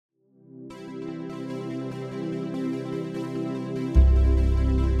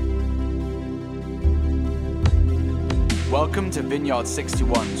Welcome to Vineyard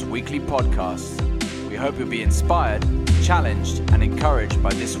 61's weekly podcast. We hope you'll be inspired, challenged, and encouraged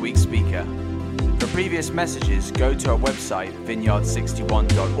by this week's speaker. For previous messages, go to our website,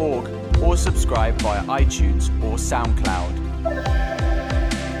 vineyard61.org, or subscribe via iTunes or SoundCloud.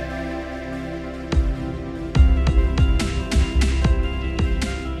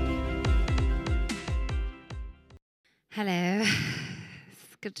 Hello,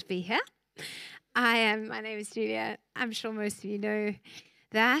 it's good to be here. My name is Julia. I'm sure most of you know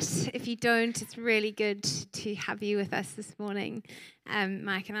that. If you don't, it's really good to have you with us this morning.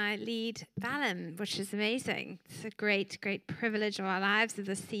 Mike and I lead Balaam, which is amazing. It's a great, great privilege of our lives of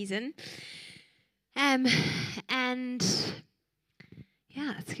this season. And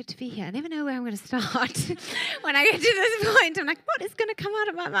yeah, it's good to be here. I never know where I'm going to start. When I get to this point, I'm like, what is going to come out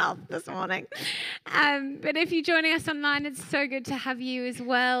of my mouth this morning? But if you're joining us online, it's so good to have you as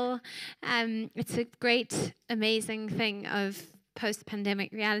well. It's a great, amazing thing of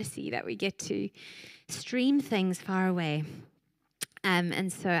post-pandemic reality that we get to stream things far away.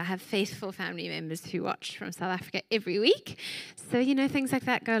 And so I have faithful family members who watch from South Africa every week. So, things like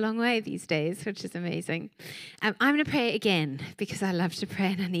that go a long way these days, which is amazing. I'm going to pray again because I love to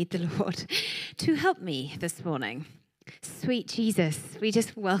pray and I need the Lord to help me this morning. Sweet Jesus, we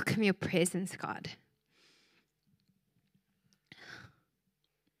just welcome your presence, God.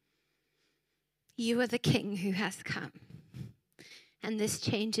 You are the King who has come, and this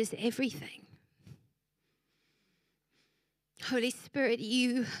changes everything. Holy Spirit,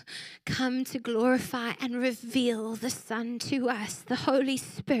 you come to glorify and reveal the Son to us. The Holy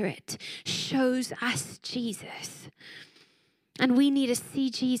Spirit shows us Jesus. And we need to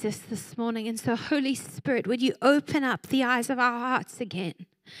see Jesus this morning. And so, Holy Spirit, would you open up the eyes of our hearts again,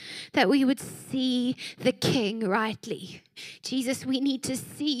 that we would see the King rightly. Jesus, we need to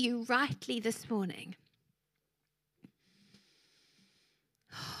see you rightly this morning.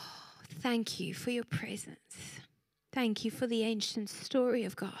 Oh, thank you for your presence. Thank you for the ancient story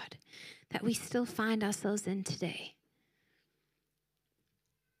of God that we still find ourselves in today.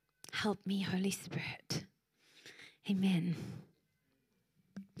 Help me, Holy Spirit. Amen.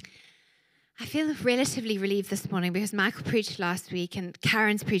 I feel relatively relieved this morning because Michael preached last week and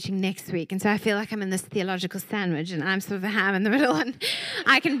Karen's preaching next week. And so I feel like I'm in this theological sandwich and I'm sort of the ham in the middle and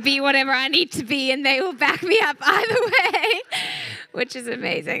I can be whatever I need to be and they will back me up either way, which is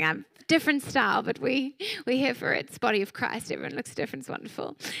amazing. I'm different style, but we're here for it. It's body of Christ. Everyone looks different. It's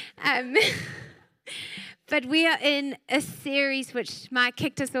wonderful. But we are in a series which Mike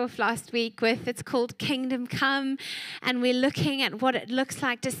kicked us off last week with. It's called Kingdom Come, and we're looking at what it looks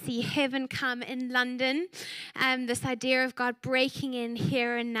like to see heaven come in London. This idea of God breaking in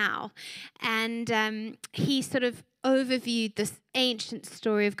here and now. And he sort of overviewed this ancient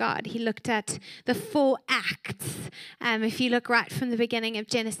story of God. He looked at the 4 acts. If you look right from the beginning of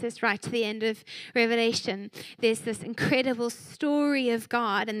Genesis right to the end of Revelation, there's this incredible story of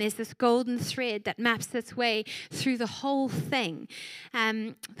God, and there's this golden thread that maps its way through the whole thing.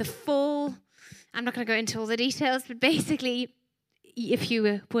 The fall, I'm not going to go into all the details, but basically, if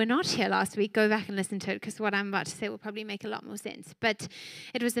you were not here last week, go back and listen to it because what I'm about to say will probably make a lot more sense. But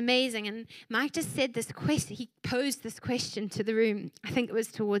it was amazing. And Mike just said this question. He posed this question to the room. I think it was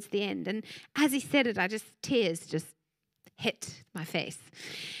towards the end. And as he said it, tears just hit my face.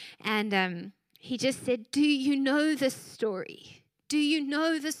 And he just said, do you know this story? Do you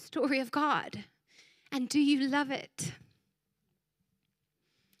know the story of God? And do you love it?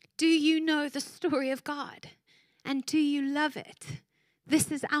 Do you know the story of God? And do you love it?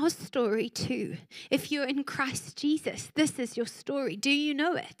 This is our story too. If you're in Christ Jesus, this is your story. Do you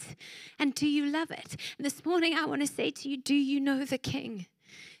know it? And do you love it? And this morning I want to say to you, do you know the King,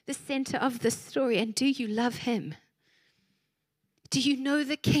 the center of the story, and do you love him? Do you know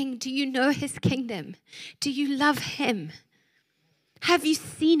the King? Do you know his kingdom? Do you love him? Have you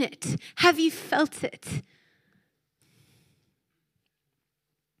seen it? Have you felt it?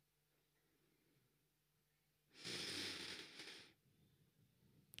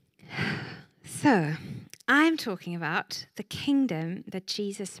 So, I'm talking about the kingdom that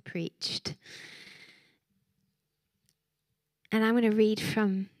Jesus preached. And I'm going to read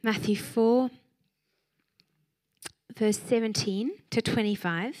from Matthew 4, verse 17 to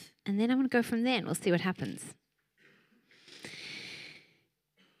 25. And then I'm going to go from there and we'll see what happens.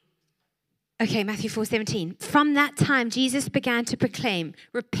 Okay, Matthew 4:17. From that time, Jesus began to proclaim,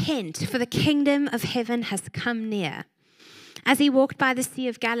 "Repent, for the kingdom of heaven has come near." As he walked by the Sea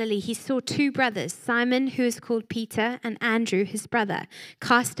of Galilee, he saw 2 brothers, Simon, who is called Peter, and Andrew, his brother,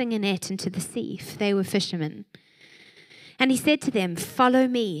 casting a net into the sea, for they were fishermen. And he said to them, "Follow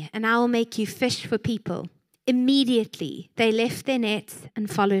me, and I will make you fish for people." Immediately they left their nets and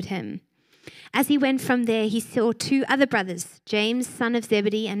followed him. As he went from there, he saw two other brothers, James, son of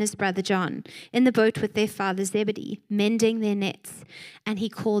Zebedee, and his brother John, in the boat with their father Zebedee, mending their nets, and he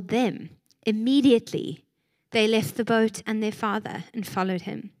called them. Immediately they left the boat and their father and followed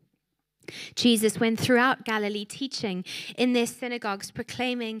him. Jesus went throughout Galilee, teaching in their synagogues,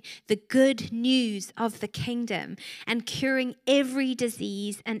 proclaiming the good news of the kingdom and curing every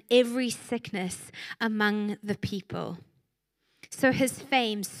disease and every sickness among the people. So his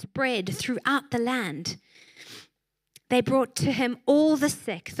fame spread throughout the land. They brought to him all the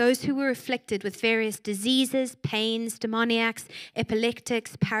sick, those who were afflicted with various diseases, pains, demoniacs,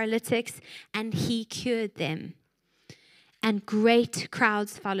 epileptics, paralytics, and he cured them. And great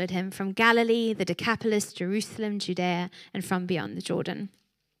crowds followed him from Galilee, the Decapolis, Jerusalem, Judea, and from beyond the Jordan.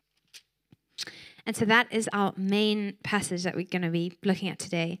 And so that is our main passage that we're going to be looking at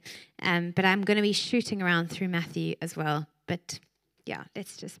today. But I'm going to be shooting around through Matthew as well. But yeah,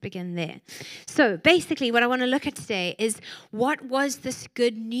 let's just begin there. So basically what I want to look at today is, what was this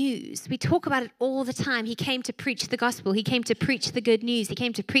good news? We talk about it all the time. He came to preach the gospel. He came to preach the good news. He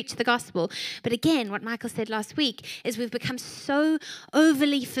came to preach the gospel. But again, what Michael said last week is we've become so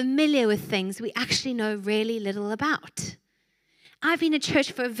overly familiar with things we actually know really little about. I've been in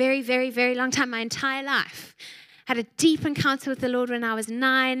church for a very, very, very long time, my entire life. Had a deep encounter with the Lord when I was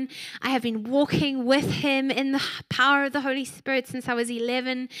 9. I have been walking with him in the power of the Holy Spirit since I was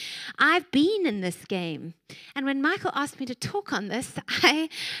 11. I've been in this game. And when Michael asked me to talk on this, I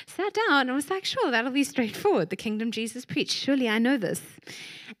sat down and was like, sure, that'll be straightforward. The kingdom Jesus preached. Surely I know this.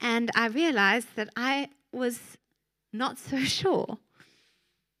 And I realized that I was not so sure.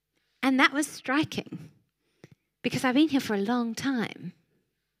 And that was striking, because I've been here for a long time.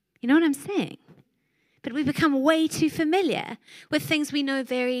 You know what I'm saying? But we become way too familiar with things we know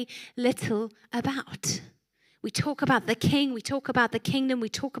very little about. We talk about the king, we talk about the kingdom, we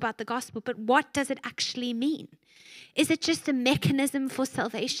talk about the gospel, but what does it actually mean? Is it just a mechanism for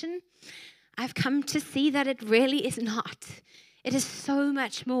salvation? I've come to see that it really is not. It is so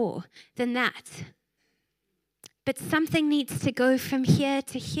much more than that. But something needs to go from here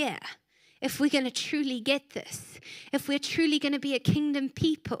to here if we're going to truly get this, if we're truly going to be a kingdom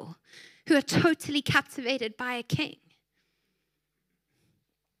people who are totally captivated by a king.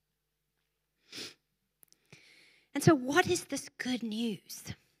 And so what is this good news?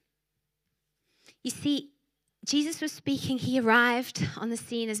 You see, Jesus was speaking. He arrived on the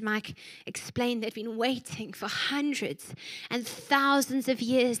scene, as Mike explained. They'd been waiting for hundreds and thousands of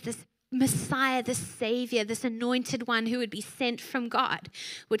years. This Messiah, this Savior, this anointed one who would be sent from God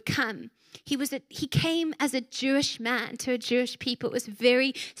would come. He came as a Jewish man to a Jewish people. It was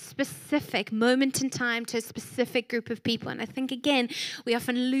very specific, moment in time to a specific group of people. And I think, again, we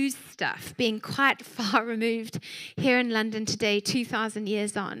often lose stuff being quite far removed here in London today, 2,000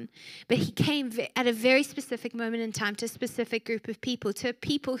 years on. But he came at a very specific moment in time to a specific group of people, to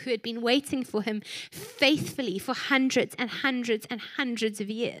people who had been waiting for him faithfully for hundreds and hundreds and hundreds of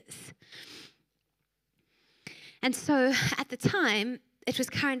years. And so at the time, it was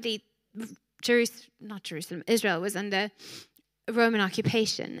currently Israel was under Roman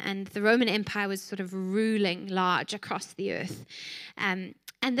occupation, and the Roman Empire was sort of ruling large across the earth. And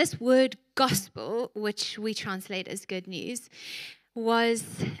this word gospel, which we translate as good news, was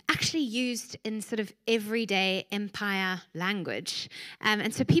actually used in sort of everyday empire language.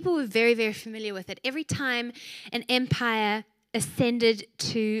 And so people were very, very familiar with it. Every time an empire ascended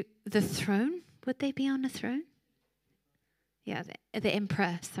to the throne, would they be on a throne? Yeah, the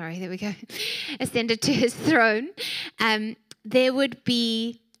emperor, sorry, there we go, ascended to his throne, there would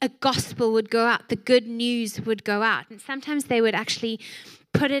be a gospel would go out, the good news would go out. And sometimes they would actually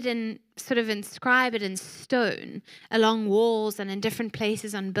put it in, sort of inscribe it in stone along walls and in different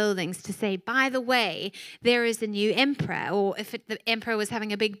places on buildings to say, by the way, there is a new emperor. Or if the emperor was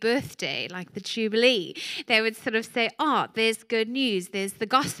having a big birthday, like the Jubilee, they would sort of say, oh, there's good news, there's the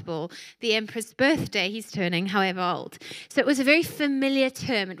gospel, the emperor's birthday, he's turning however old. So it was a very familiar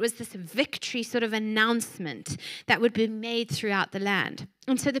term. It was this victory sort of announcement that would be made throughout the land.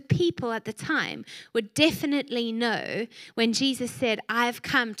 And so the people at the time would definitely know when Jesus said, I've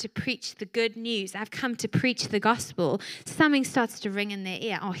come to preach the good news, I've come to preach the gospel, something starts to ring in their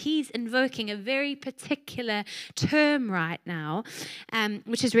ear. Oh, he's invoking a very particular term right now,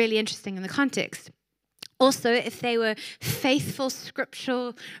 which is really interesting in the context. Also, if they were faithful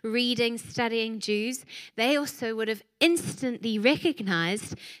scriptural reading, studying Jews, they also would have instantly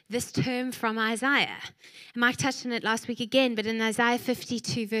recognized this term from Isaiah. And Mike touched on it last week again, but in Isaiah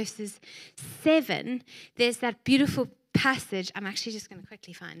 52 verses 7, there's that beautiful passage. I'm actually just going to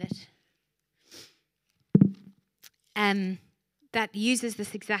quickly find it. that uses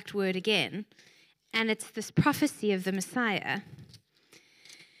this exact word again. And it's this prophecy of the Messiah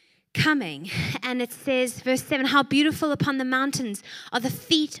coming. And it says, verse 7, how beautiful upon the mountains are the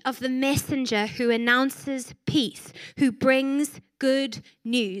feet of the messenger who announces peace, who brings good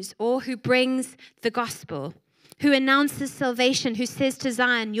news, or who brings the gospel, who announces salvation, who says to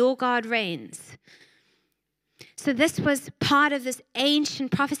Zion, your God reigns. So this was part of this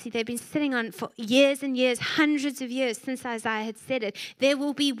ancient prophecy they've been sitting on for years and years, hundreds of years since Isaiah had said it. There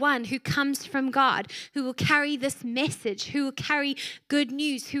will be one who comes from God, who will carry this message, who will carry good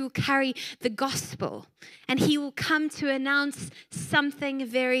news, who will carry the gospel. And he will come to announce something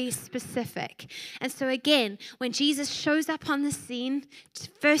very specific. And so again, when Jesus shows up on the scene,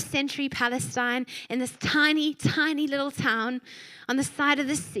 first century Palestine, in this tiny, tiny little town on the side of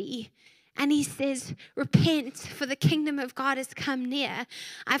the sea, and he says, repent, for the kingdom of God has come near.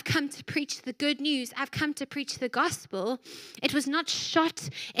 I've come to preach the good news. I've come to preach the gospel. It was not shot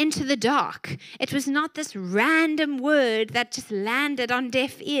into the dark. It was not this random word that just landed on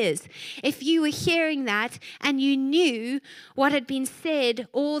deaf ears. If you were hearing that and you knew what had been said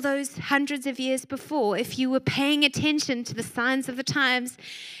all those hundreds of years before, if you were paying attention to the signs of the times,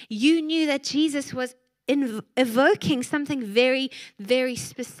 you knew that Jesus was evoking something very, very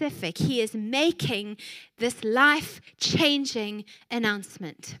specific. He is making this life-changing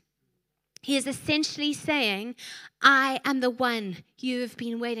announcement. He is essentially saying, I am the one you have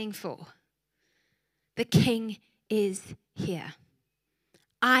been waiting for. The King is here.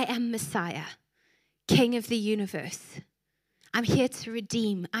 I am Messiah, King of the universe. I'm here to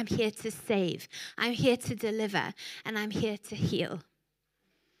redeem. I'm here to save. I'm here to deliver. And I'm here to heal.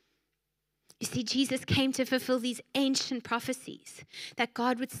 You see, Jesus came to fulfill these ancient prophecies that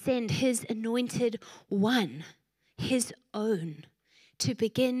God would send his anointed one, his own, to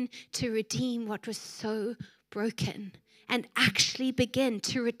begin to redeem what was so broken and actually begin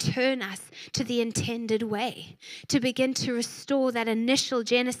to return us to the intended way, to begin to restore that initial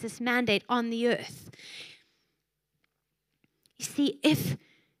Genesis mandate on the earth. You see, if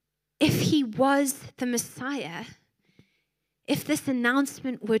he was the Messiah, if this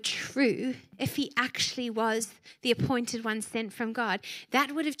announcement were true, if he actually was the appointed one sent from God,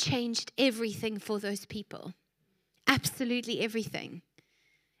 that would have changed everything for those people. Absolutely everything.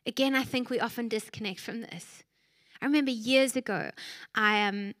 Again, I think we often disconnect from this. I remember years ago,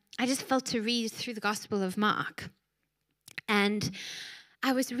 I just felt to read through the Gospel of Mark. And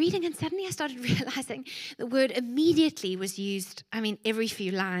I was reading and suddenly I started realizing the word immediately was used, every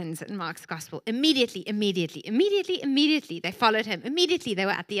few lines in Mark's gospel. Immediately. They followed him. Immediately they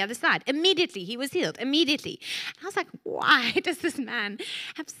were at the other side. Immediately he was healed. Immediately. And I was like, why does this man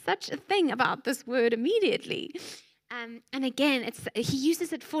have such a thing about this word immediately? And again, he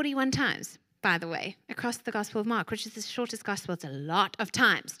uses it 41 times. By the way, across the Gospel of Mark, which is the shortest gospel. It's a lot of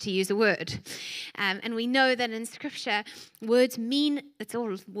times to use a word. And we know that in Scripture, words mean, it's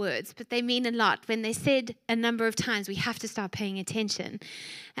all words, but they mean a lot. When they're said a number of times, we have to start paying attention.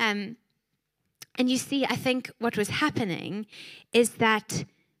 And you see, I think what was happening is that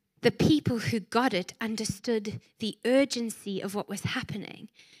the people who got it understood the urgency of what was happening.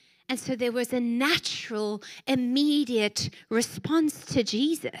 And so there was a natural, immediate response to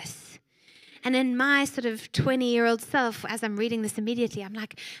Jesus. And in my sort of 20-year-old self, as I'm reading this immediately, I'm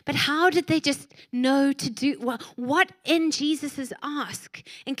like, but how did they just know to do, what in Jesus' ask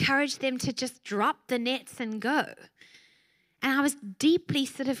encouraged them to just drop the nets and go? And I was deeply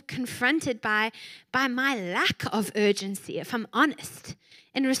sort of confronted by my lack of urgency, if I'm honest,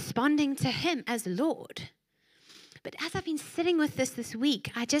 in responding to him as Lord. But as I've been sitting with this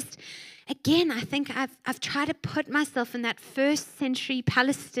week, I think I've tried to put myself in that first century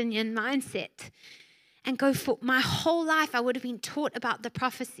Palestinian mindset and go, for my whole life I would have been taught about the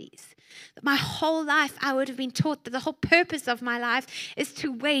prophecies. My whole life I would have been taught that the whole purpose of my life is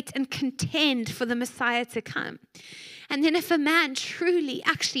to wait and contend for the Messiah to come. And then if a man truly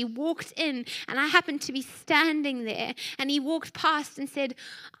actually walked in and I happened to be standing there and he walked past and said,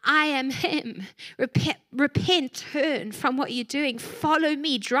 I am him, repent, turn from what you're doing, follow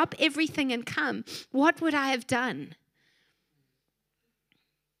me, drop everything and come, what would I have done?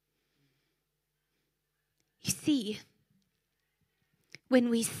 You see, when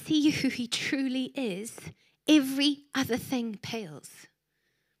we see who he truly is, every other thing pales.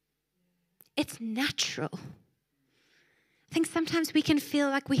 It's natural. I think sometimes we can feel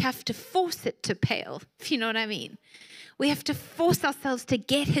like we have to force it to pale, if you know what I mean. We have to force ourselves to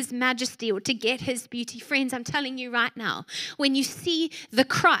get his majesty or to get his beauty. Friends, I'm telling you right now, when you see the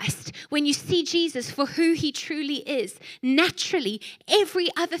Christ, when you see Jesus for who he truly is, naturally, every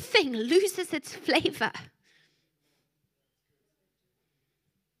other thing loses its flavor.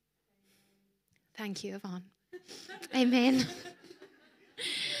 Thank you, Yvonne. Amen.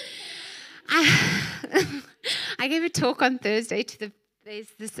 I gave a talk on Thursday to there's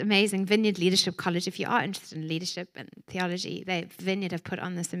this amazing Vineyard Leadership College. If you are interested in leadership and theology, Vineyard have put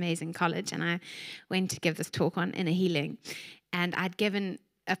on this amazing college, and I went to give this talk on inner healing. And I'd given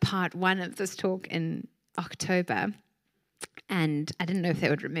a part one of this talk in October, and I didn't know if they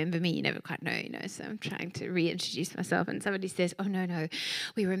would remember me. You never quite know, so I'm trying to reintroduce myself, and somebody says, "Oh, no,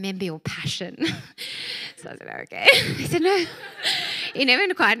 we remember your passion." So I said, "Okay." They said, "No, you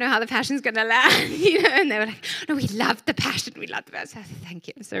never quite know how the passion's going to land," and they were like, "No, we love the passion. We love the passion." So I said, "Thank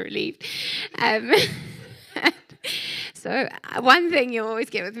you. I'm so relieved." So one thing you always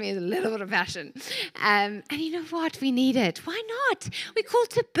get with me is a little bit of passion. And you know what? We need it. Why not? We're called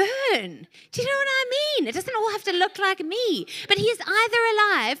to burn. Do you know what I mean? It doesn't all have to look like me. But he is either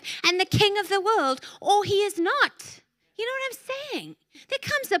alive and the king of the world, or he is not. You know what I'm saying? There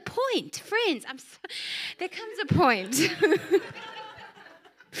comes a point, friends. There comes a point.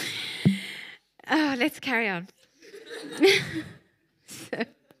 Oh, let's carry on.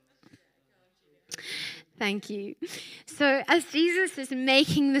 Thank you. So as Jesus is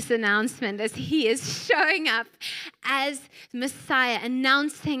making this announcement, as he is showing up as Messiah,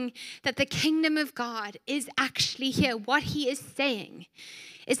 announcing that the kingdom of God is actually here, what he is saying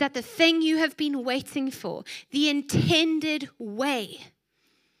is that the thing you have been waiting for, the intended way,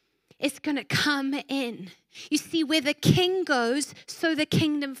 is going to come in. You see, where the king goes, so the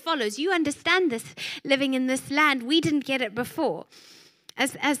kingdom follows. You understand this living in this land. We didn't get it before.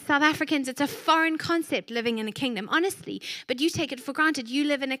 As South Africans, it's a foreign concept, living in a kingdom, honestly. But you take it for granted. You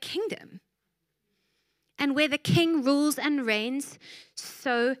live in a kingdom. And where the king rules and reigns,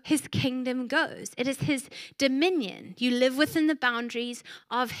 so his kingdom goes. It is his dominion. You live within the boundaries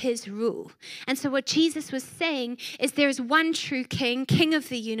of his rule. And so what Jesus was saying is there is one true king, king of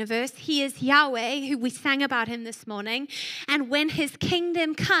the universe. He is Yahweh, who we sang about him this morning. And when his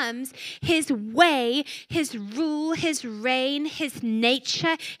kingdom comes, his way, his rule, his reign, his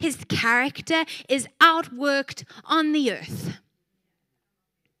nature, his character is outworked on the earth.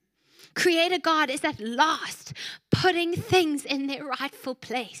 Creator God is at last putting things in their rightful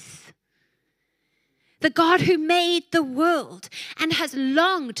place. The God who made the world and has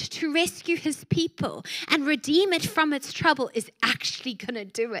longed to rescue his people and redeem it from its trouble is actually going to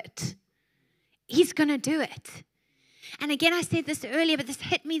do it. He's going to do it. And again, I said this earlier, but this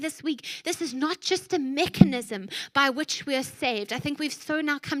hit me this week. This is not just a mechanism by which we are saved. I think we've so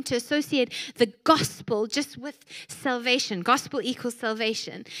now come to associate the gospel just with salvation. Gospel equals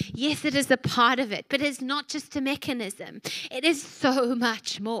salvation. Yes, it is a part of it, but it is not just a mechanism. It is so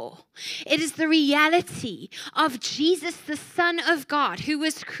much more. It is the reality of Jesus, the Son of God, who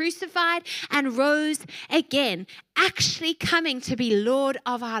was crucified and rose again, actually coming to be Lord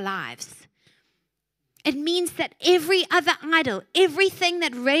of our lives. It means that every other idol, everything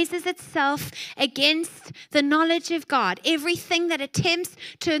that raises itself against the knowledge of God, everything that attempts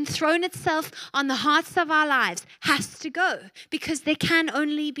to enthrone itself on the hearts of our lives has to go, because there can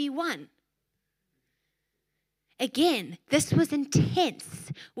only be one. Again, this was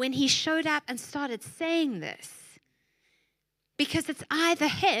intense when he showed up and started saying this, because it's either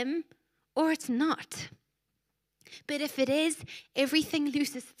him or it's not. But if it is, everything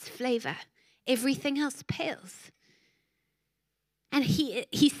loses its flavor. Everything else pales. And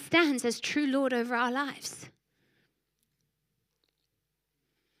he stands as true Lord over our lives.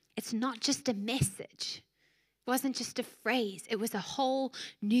 It's not just a message. It wasn't just a phrase. It was a whole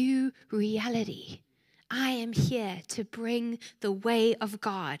new reality. I am here to bring the way of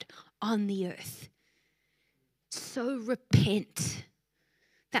God on the earth. So repent.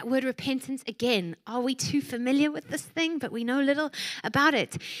 That word repentance, again, are we too familiar with this thing? But we know little about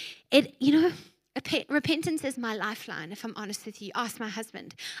it. Repentance is my lifeline, if I'm honest with you. Ask my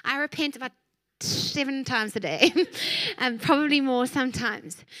husband. I repent about 7 times a day, and probably more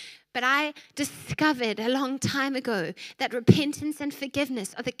sometimes. But I discovered a long time ago that repentance and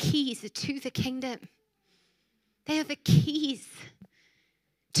forgiveness are the keys to the kingdom. They are the keys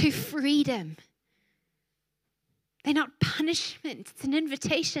to freedom. They're not punishment. It's an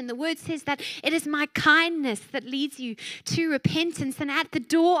invitation. The word says that it is my kindness that leads you to repentance. And at the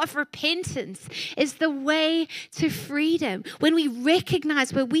door of repentance is the way to freedom. When we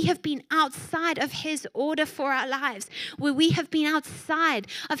recognize where we have been outside of his order for our lives, where we have been outside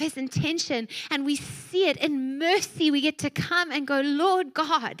of his intention, and we see it in mercy, we get to come and go, Lord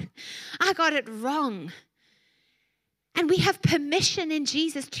God, I got it wrong. And we have permission in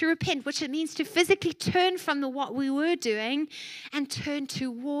Jesus to repent, which it means to physically turn from what we were doing and turn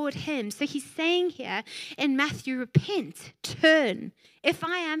toward Him. So He's saying here in Matthew, repent, turn. If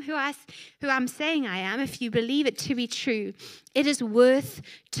I am who I'm saying I am, if you believe it to be true, it is worth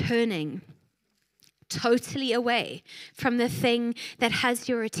turning totally away from the thing that has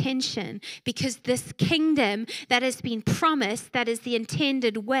your attention, because this kingdom that has been promised, that is the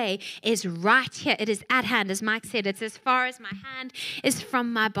intended way, is right here. It is at hand. As Mike said, it's as far as my hand is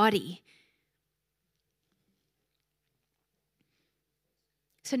from my body.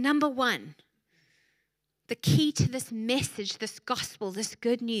 So number one, the key to this message, this gospel, this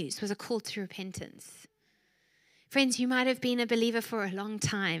good news was a call to repentance. Friends, you might have been a believer for a long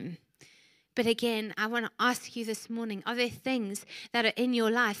time. But again, I want to ask you this morning, are there things that are in your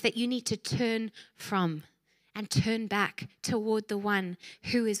life that you need to turn from and turn back toward the one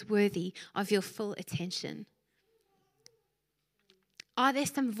who is worthy of your full attention? Are there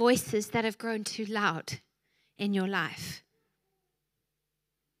some voices that have grown too loud in your life?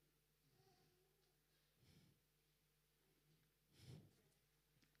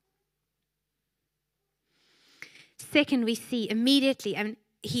 Second, we see immediately,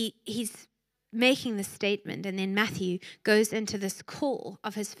 he's making this statement, and then Matthew goes into this call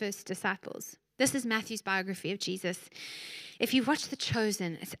of his first disciples. This is Matthew's biography of Jesus. If you watch The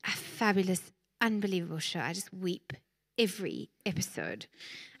Chosen, it's a fabulous, unbelievable show. I just weep every episode.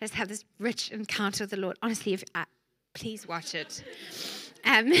 I just have this rich encounter with the Lord. Honestly, please watch it.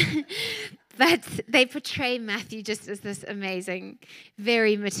 But they portray Matthew just as this amazing,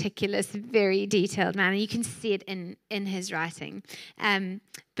 very meticulous, very detailed man. And you can see it in his writing.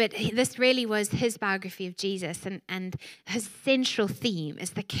 But this really was his biography of Jesus. And his central theme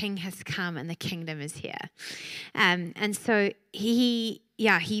is the King has come and the kingdom is here. And so he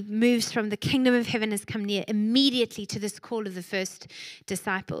moves from the kingdom of heaven has come near immediately to this call of the first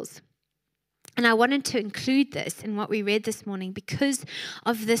disciples. And I wanted to include this in what we read this morning because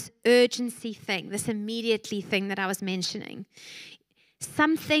of this urgency thing, this immediately thing that I was mentioning.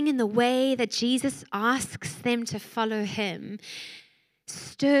 Something in the way that Jesus asks them to follow him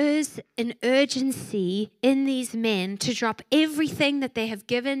stirs an urgency in these men to drop everything that they have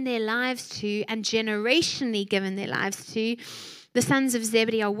given their lives to and generationally given their lives to. The sons of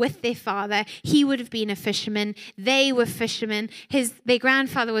Zebedee are with their father. He would have been a fisherman. They were fishermen. Their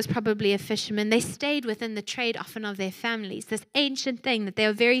grandfather was probably a fisherman. They stayed within the trade often of their families. This ancient thing that they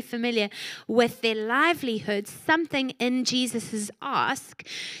were very familiar with their livelihood, something in Jesus' ask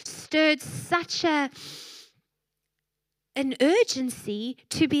stirred such an urgency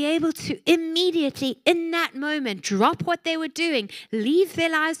to be able to immediately, in that moment, drop what they were doing, leave their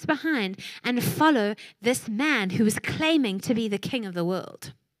lives behind, and follow this man who was claiming to be the king of the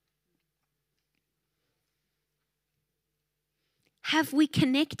world. Have we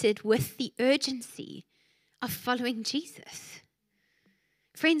connected with the urgency of following Jesus?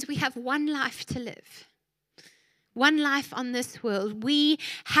 Friends, we have one life to live. One life on this world. We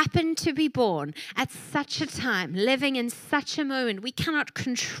happen to be born at such a time, living in such a moment. We cannot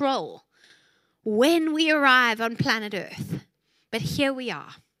control when we arrive on planet Earth. But here we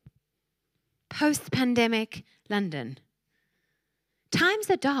are, post-pandemic London. Times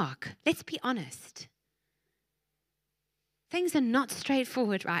are dark, let's be honest. Things are not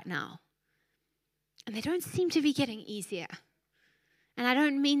straightforward right now. And they don't seem to be getting easier. And I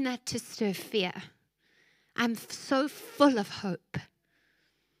don't mean that to stir fear. I'm so full of hope.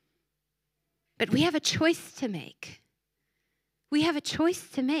 But we have a choice to make. We have a choice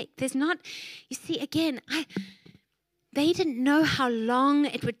to make. There's not, you see, again, they didn't know how long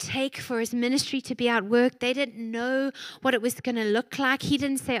it would take for his ministry to be outworked. They didn't know what it was going to look like. He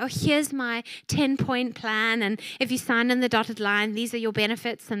didn't say, oh, here's my 10-point plan, and if you sign in the dotted line, these are your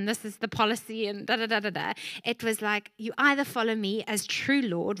benefits, and this is the policy, and da-da-da-da-da. It was like, you either follow me as true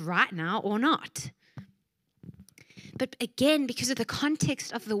Lord right now or not. But again, because of the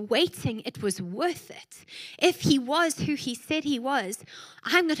context of the waiting, it was worth it. If he was who he said he was,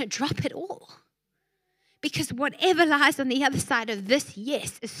 I'm going to drop it all. Because whatever lies on the other side of this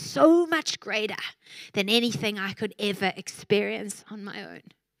yes is so much greater than anything I could ever experience on my own.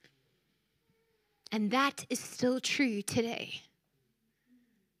 And that is still true today.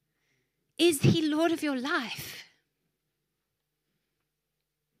 Is he Lord of your life?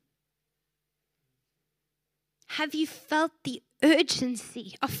 Have you felt the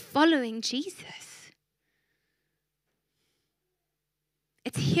urgency of following Jesus?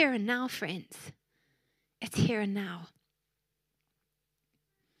 It's here and now, friends. It's here and now.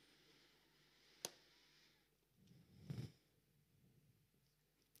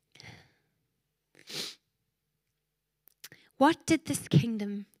 What did this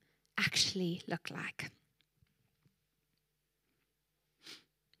kingdom actually look like?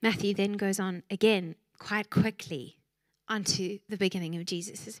 Matthew then goes on again quite quickly onto the beginning of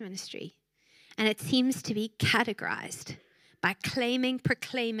Jesus' ministry. And it seems to be categorized by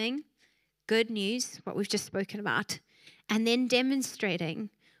proclaiming good news, what we've just spoken about, and then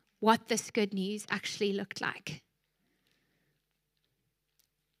demonstrating what this good news actually looked like.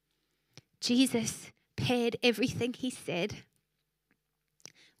 Jesus paired everything he said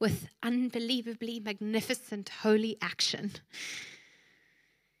with unbelievably magnificent holy action.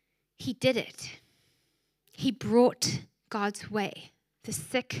 He did it. He brought God's way. The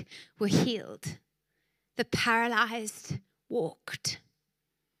sick were healed. The paralyzed walked.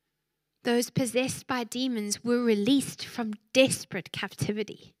 Those possessed by demons were released from desperate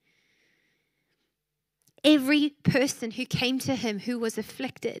captivity. Every person who came to him who was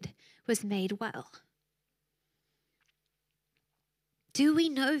afflicted was made well. Do we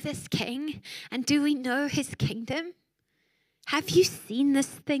know this king? And do we know his kingdom? Have you seen this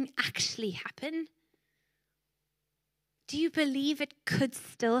thing actually happen? Do you believe it could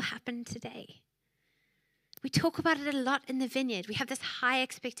still happen today? We talk about it a lot in the vineyard. We have this high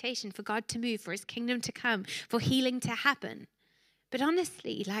expectation for God to move, for his kingdom to come, for healing to happen. But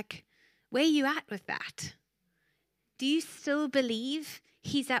honestly, where are you at with that? Do you still believe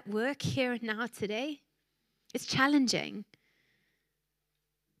he's at work here and now today? It's challenging.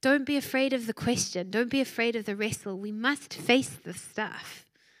 Don't be afraid of the question. Don't be afraid of the wrestle. We must face the stuff.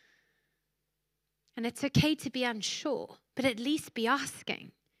 And it's okay to be unsure, but at least be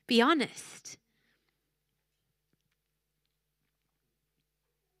asking. Be honest.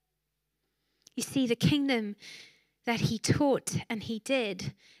 You see, the kingdom that he taught and he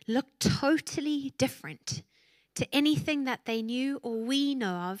did looked totally different to anything that they knew or we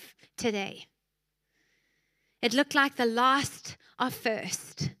know of today. It looked like the last are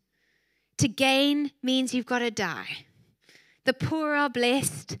first. To gain means you've got to die. The poor are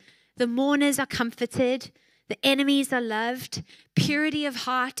blessed. The mourners are comforted. The enemies are loved. Purity of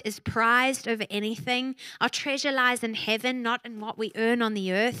heart is prized over anything. Our treasure lies in heaven, not in what we earn on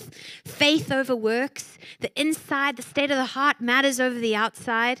the earth. Faith over works. The inside, the state of the heart matters over the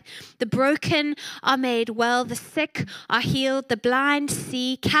outside. The broken are made well. The sick are healed. The blind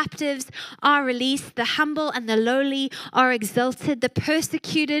see. Captives are released. The humble and the lowly are exalted. The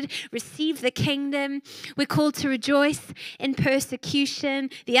persecuted receive the kingdom. We're called to rejoice in persecution.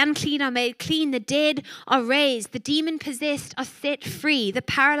 The unclean are made clean. The dead are raised. The demon-possessed are set free. The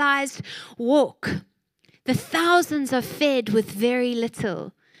paralyzed walk. The thousands are fed with very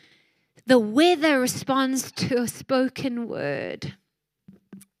little. The weather responds to a spoken word.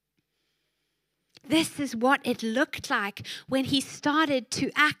 This is what it looked like when he started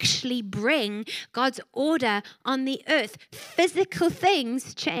to actually bring God's order on the earth. Physical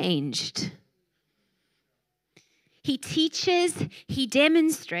things changed. He teaches, he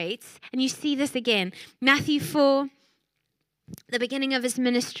demonstrates, and you see this again. Matthew 4, the beginning of his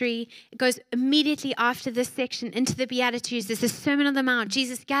ministry, it goes immediately after this section into the Beatitudes. There's the Sermon on the Mount.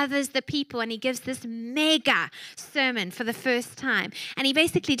 Jesus gathers the people and he gives this mega sermon for the first time. And he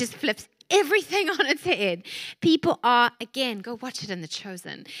basically just flips everything on its head. People are, again, go watch it in The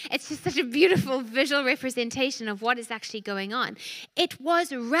Chosen. It's just such a beautiful visual representation of what is actually going on. It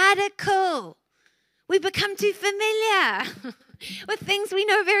was radical. We become too familiar with things we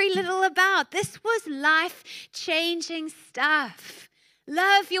know very little about. This was life-changing stuff.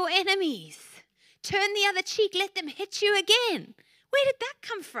 Love your enemies. Turn the other cheek. Let them hit you again. Where did that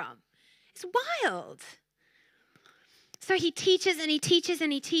come from? It's wild. So he teaches and he teaches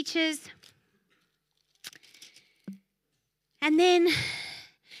and he teaches. And then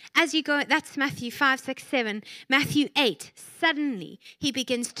as you go, that's Matthew 5, 6, 7. Matthew 8, suddenly he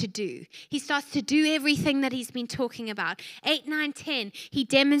begins to do. He starts to do everything that he's been talking about. 8, 9, 10, he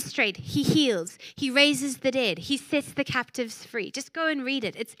demonstrates, he heals, he raises the dead, he sets the captives free. Just go and read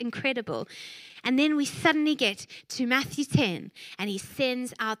it. It's incredible. And then we suddenly get to Matthew 10, and he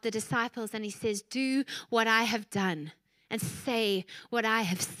sends out the disciples and he says, do what I have done and say what I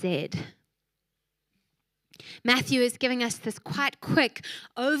have said. Matthew is giving us this quite quick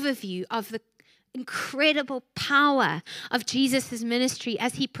overview of the incredible power of Jesus' ministry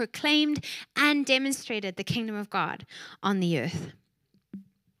as he proclaimed and demonstrated the kingdom of God on the earth.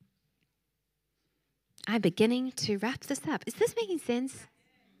 I'm beginning to wrap this up. Is this making sense?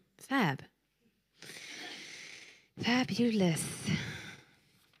 Fab. Fabulous.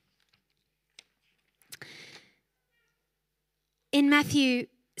 In Matthew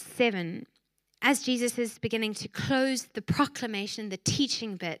 7, as Jesus is beginning to close the proclamation, the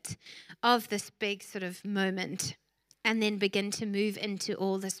teaching bit of this big sort of moment, and then begin to move into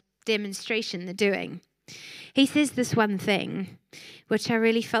all this demonstration, the doing. He says this one thing, which I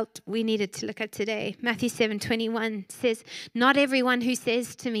really felt we needed to look at today. Matthew 7:21 says, "Not everyone who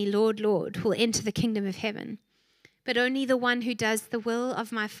says to me, 'Lord, Lord,' will enter the kingdom of heaven, but only the one who does the will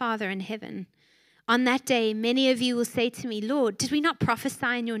of my Father in heaven. On that day, many of you will say to me, 'Lord, did we not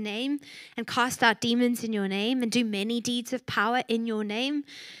prophesy in your name and cast out demons in your name and do many deeds of power in your name?'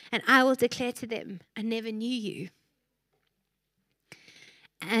 And I will declare to them, 'I never knew you.'"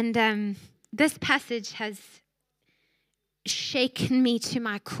 And this passage has shaken me to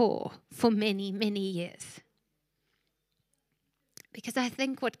my core for many, many years. Because I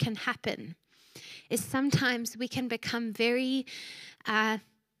think what can happen is sometimes we can become very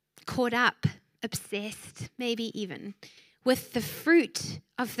caught up, obsessed, maybe even, with the fruit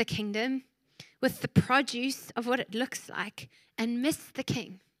of the kingdom, with the produce of what it looks like, and miss the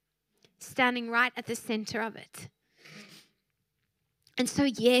King standing right at the center of it. And so,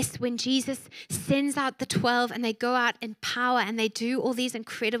 yes, when Jesus sends out the 12 and they go out in power and they do all these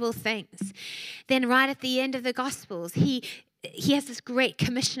incredible things, then right at the end of the Gospels, he has this great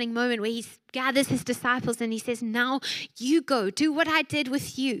commissioning moment where he gathers his disciples and he says, "Now you go, do what I did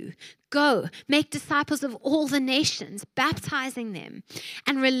with you. Go, make disciples of all the nations, baptizing them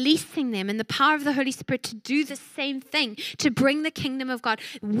and releasing them in the power of the Holy Spirit to do the same thing, to bring the kingdom of God."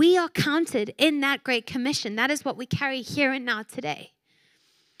 We are counted in that great commission. That is what we carry here and now today.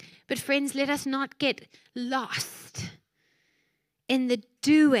 But friends, let us not get lost in the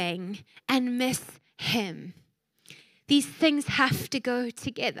doing and miss Him. These things have to go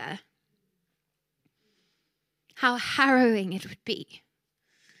together. How harrowing it would be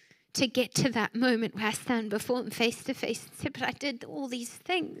to get to that moment where I stand before Him face to face and say, "But I did all these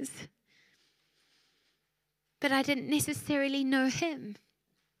things. But I didn't necessarily know Him."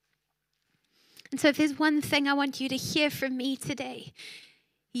 And so if there's one thing I want you to hear from me today,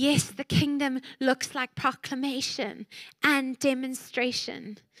 yes, the kingdom looks like proclamation and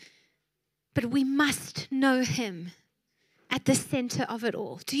demonstration, but we must know Him at the center of it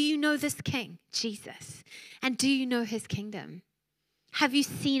all. Do you know this King, Jesus? And do you know His kingdom? Have you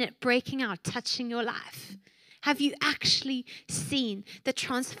seen it breaking out, touching your life? Have you actually seen the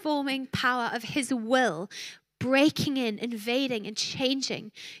transforming power of His will breaking in, invading, and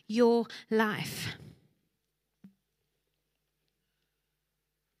changing your life?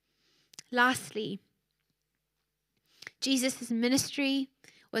 Lastly, Jesus' ministry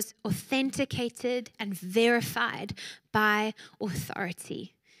was authenticated and verified by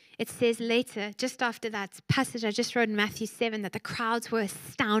authority. It says later, just after that passage I just wrote in Matthew 7, that the crowds were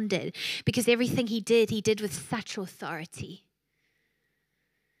astounded because everything He did with such authority.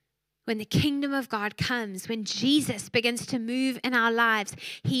 When the kingdom of God comes, when Jesus begins to move in our lives,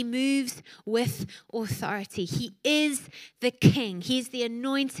 He moves with authority. He is the King. He is the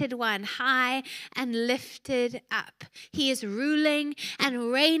anointed one, high and lifted up. He is ruling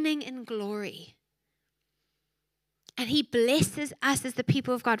and reigning in glory. And He blesses us as the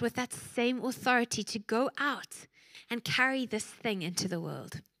people of God with that same authority to go out and carry this thing into the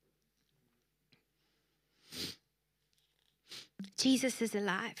world. Jesus is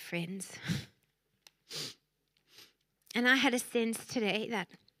alive, friends. And I had a sense today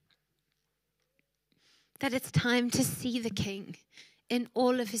that it's time to see the King in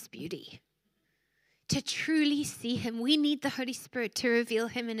all of His beauty. To truly see Him, we need the Holy Spirit to reveal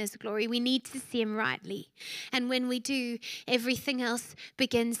Him in His glory. We need to see Him rightly. And when we do, everything else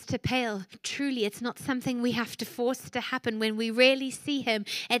begins to pale. Truly, it's not something we have to force to happen. When we really see Him,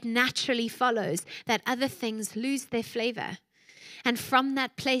 it naturally follows that other things lose their flavor. And from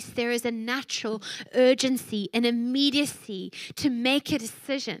that place, there is a natural urgency, an immediacy to make a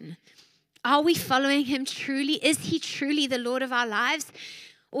decision. Are we following Him truly? Is He truly the Lord of our lives?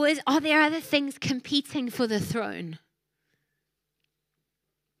 Or are there other things competing for the throne?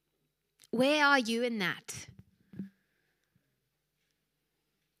 Where are you in that?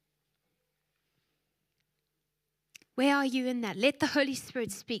 Where are you in that? Let the Holy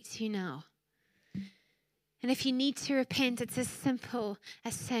Spirit speak to you now. And if you need to repent, it's as simple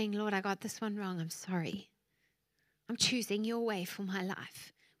as saying, "Lord, I got this one wrong. I'm sorry. I'm choosing your way for my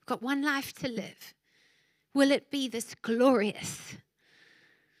life. I've got one life to live. Will it be this glorious,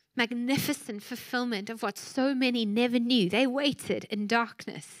 magnificent fulfillment of what so many never knew? They waited in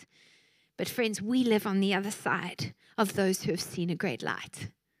darkness. But friends, we live on the other side of those who have seen a great light.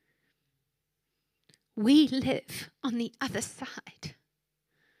 We live on the other side.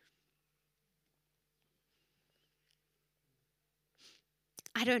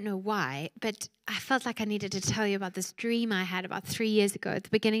 I don't know why, but I felt like I needed to tell you about this dream I had about 3 years ago at the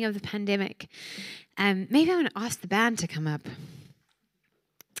beginning of the pandemic. Maybe I'm going to ask the band to come up.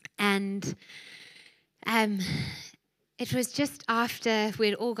 And it was just after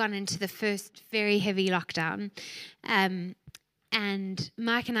we'd all gone into the first very heavy lockdown. And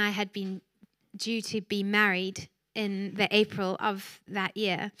Mike and I had been due to be married in the April of that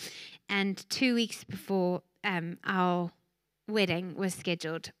year. And 2 weeks before our wedding was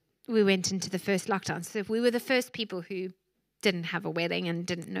scheduled, we went into the first lockdown. So we were the first people who didn't have a wedding and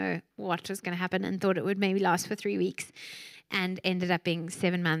didn't know what was going to happen and thought it would maybe last for 3 weeks, and ended up being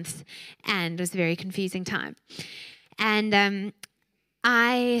 7 months, and it was a very confusing time. And in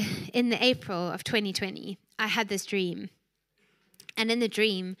the April of 2020, I had this dream. And in the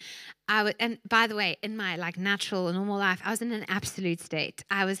dream, and by the way, in my natural, normal life, I was in an absolute state.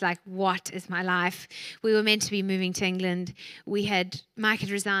 I was like, what is my life? We were meant to be moving to England. Mike had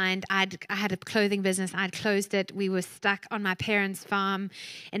resigned. I had a clothing business. I'd closed it. We were stuck on my parents' farm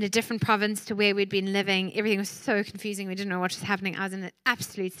in a different province to where we'd been living. Everything was so confusing. We didn't know what was happening. I was in an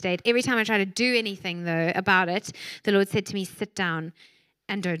absolute state. Every time I tried to do anything, though, about it, the Lord said to me, sit down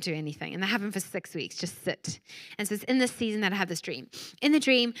and don't do anything. And that happened for 6 weeks, just sit. And so it's in this season that I have this dream. In the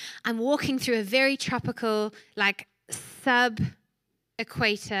dream, I'm walking through a very tropical,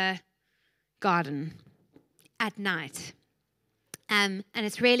 sub-equator garden at night. And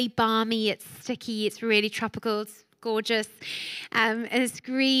it's really balmy, it's sticky, it's really tropical, it's gorgeous. And it's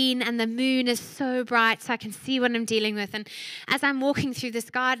green, and the moon is so bright, so I can see what I'm dealing with. And as I'm walking through this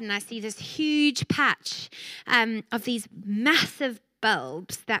garden, I see this huge patch of these massive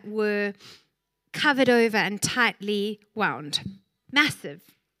bulbs that were covered over and tightly wound. Massive.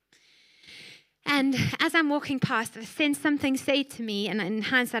 And as I'm walking past, I sense something say to me, and in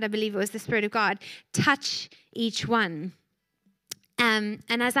hindsight, I believe it was the Spirit of God, touch each one. And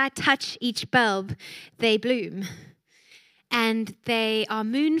as I touch each bulb, they bloom. And they are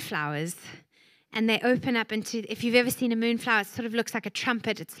moonflowers. And they open up into, if you've ever seen a moonflower, it sort of looks like a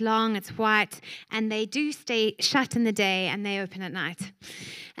trumpet. It's long, it's white, and they do stay shut in the day, and they open at night.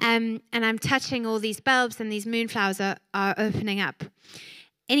 And I'm touching all these bulbs, and these moonflowers are opening up.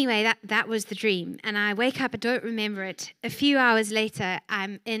 Anyway, that was the dream. And I wake up, I don't remember it. A few hours later,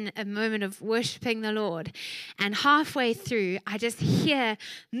 I'm in a moment of worshiping the Lord. And halfway through, I just hear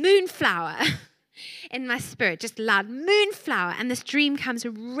moonflower in my spirit, just loud, moonflower. And this dream comes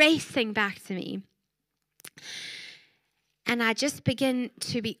racing back to me. And I just begin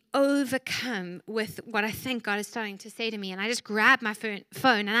to be overcome with what I think God is starting to say to me. And I just grab my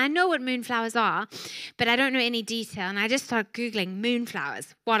phone, and I know what moonflowers are, but I don't know any detail. And I just start Googling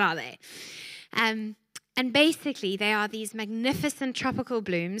moonflowers. What are they? And basically, they are these magnificent tropical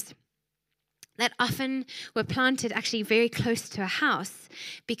blooms that often were planted actually very close to a house,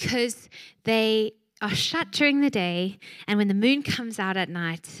 because they are shut during the day, and when the moon comes out at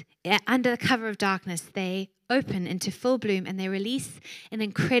night, under the cover of darkness, they open into full bloom, and they release an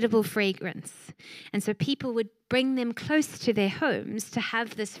incredible fragrance. And so people would bring them close to their homes to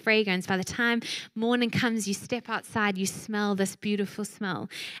have this fragrance. By the time morning comes, you step outside, you smell this beautiful smell,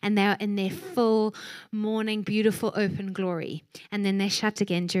 and they're in their full morning, beautiful, open glory. And then they're shut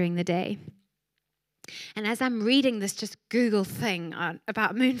again during the day. And as I'm reading this just Google thing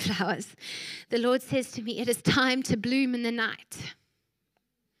about moonflowers, the Lord says to me, it is time to bloom in the night.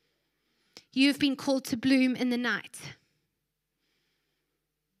 You've been called to bloom in the night.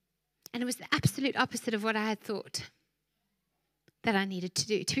 And it was the absolute opposite of what I had thought that I needed to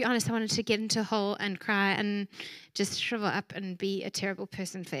do. To be honest, I wanted to get into a hole and cry and just shrivel up and be a terrible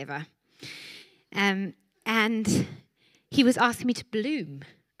person forever. And he was asking me to bloom.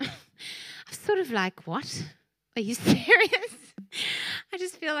 I was sort of like, what? Are you serious? I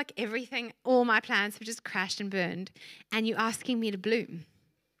just feel like everything, all my plans have just crashed and burned, and you're asking me to bloom.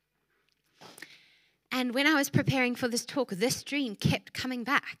 And when I was preparing for this talk, this dream kept coming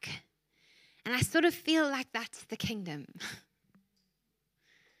back. And I sort of feel like that's the kingdom.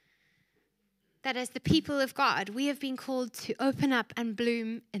 That as the people of God, we have been called to open up and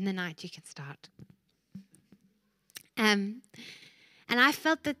bloom in the night. You can start. And I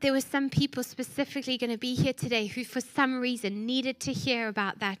felt that there were some people specifically going to be here today who for some reason needed to hear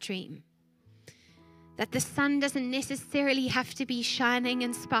about that dream. That the sun doesn't necessarily have to be shining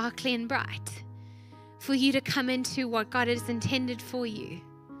and sparkly and bright for you to come into what God has intended for you.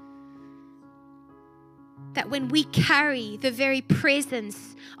 That when we carry the very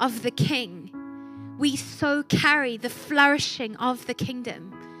presence of the King, we so carry the flourishing of the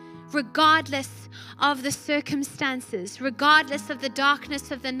kingdom regardless of the circumstances, regardless of the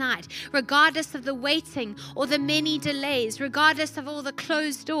darkness of the night, regardless of the waiting or the many delays, regardless of all the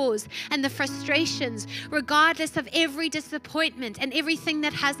closed doors and the frustrations, regardless of every disappointment and everything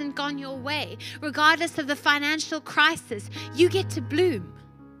that hasn't gone your way, regardless of the financial crisis, you get to bloom.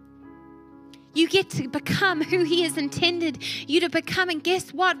 You get to become who He has intended you to become. And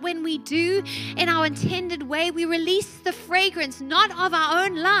guess what? When we do in our intended way, we release the fragrance, not of our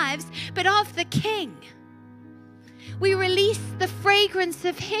own lives, but of the King. We release the fragrance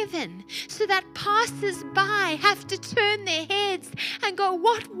of heaven so that passers-by have to turn their heads and go,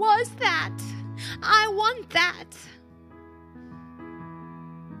 what was that? I want that.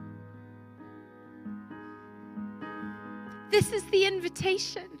 This is the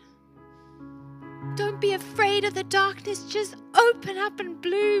invitation. Don't be afraid of the darkness. Just open up and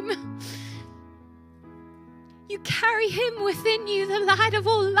bloom. You carry Him within you, the light of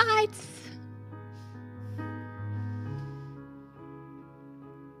all lights.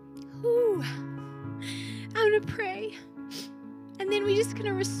 Ooh. I'm going to pray. And then we're just going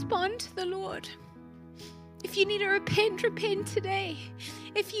to respond to the Lord. If you need to repent, repent today.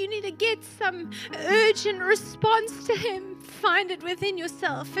 If you need to get some urgent response to Him, find it within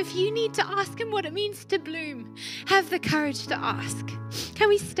yourself. If you need to ask Him what it means to bloom, have the courage to ask. Can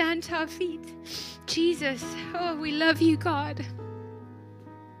we stand to our feet? Jesus, oh, we love you, God.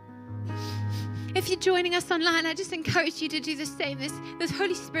 If you're joining us online, I just encourage you to do the same. This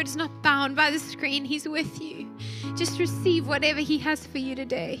Holy Spirit is not bound by the screen. He's with you. Just receive whatever He has for you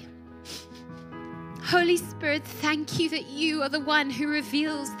today. Holy Spirit, thank you that you are the one who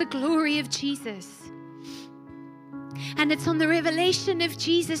reveals the glory of Jesus. And it's on the revelation of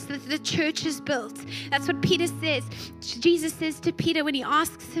Jesus that the church is built. That's what Peter says. Jesus says to Peter when he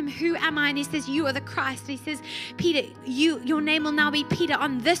asks him, who am I? And he says, you are the Christ. He says, Peter, your name will now be Peter.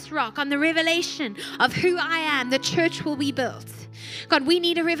 On this rock, on the revelation of who I am, the church will be built. God, we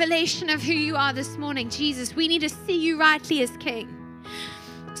need a revelation of who you are this morning. Jesus, we need to see you rightly as King.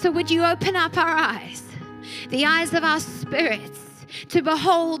 So would you open up our eyes, the eyes of our spirits, to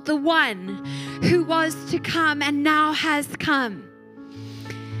behold the one who was to come and now has come?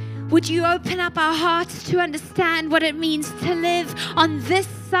 Would you open up our hearts to understand what it means to live on this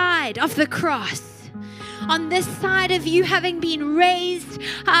side of the cross, on this side of you having been raised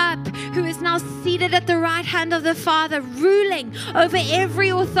up, who is now seated at the right hand of the Father, ruling over every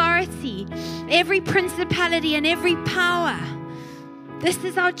authority, every principality, and every power. This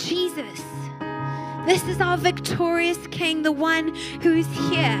is our Jesus. This is our victorious King, the one who is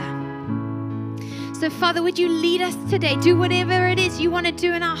here. So, Father, would you lead us today? Do whatever it is you want to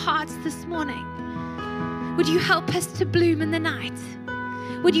do in our hearts this morning. Would you help us to bloom in the night?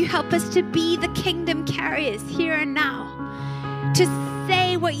 Would you help us to be the kingdom carriers here and now? To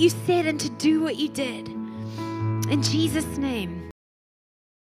say what you said and to do what you did. In Jesus' name.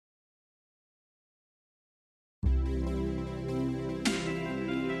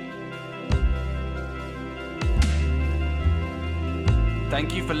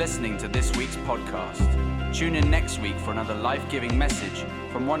 Thank you for listening to this week's podcast. Tune in next week for another life-giving message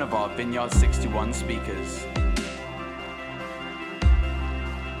from one of our Vineyard 61 speakers.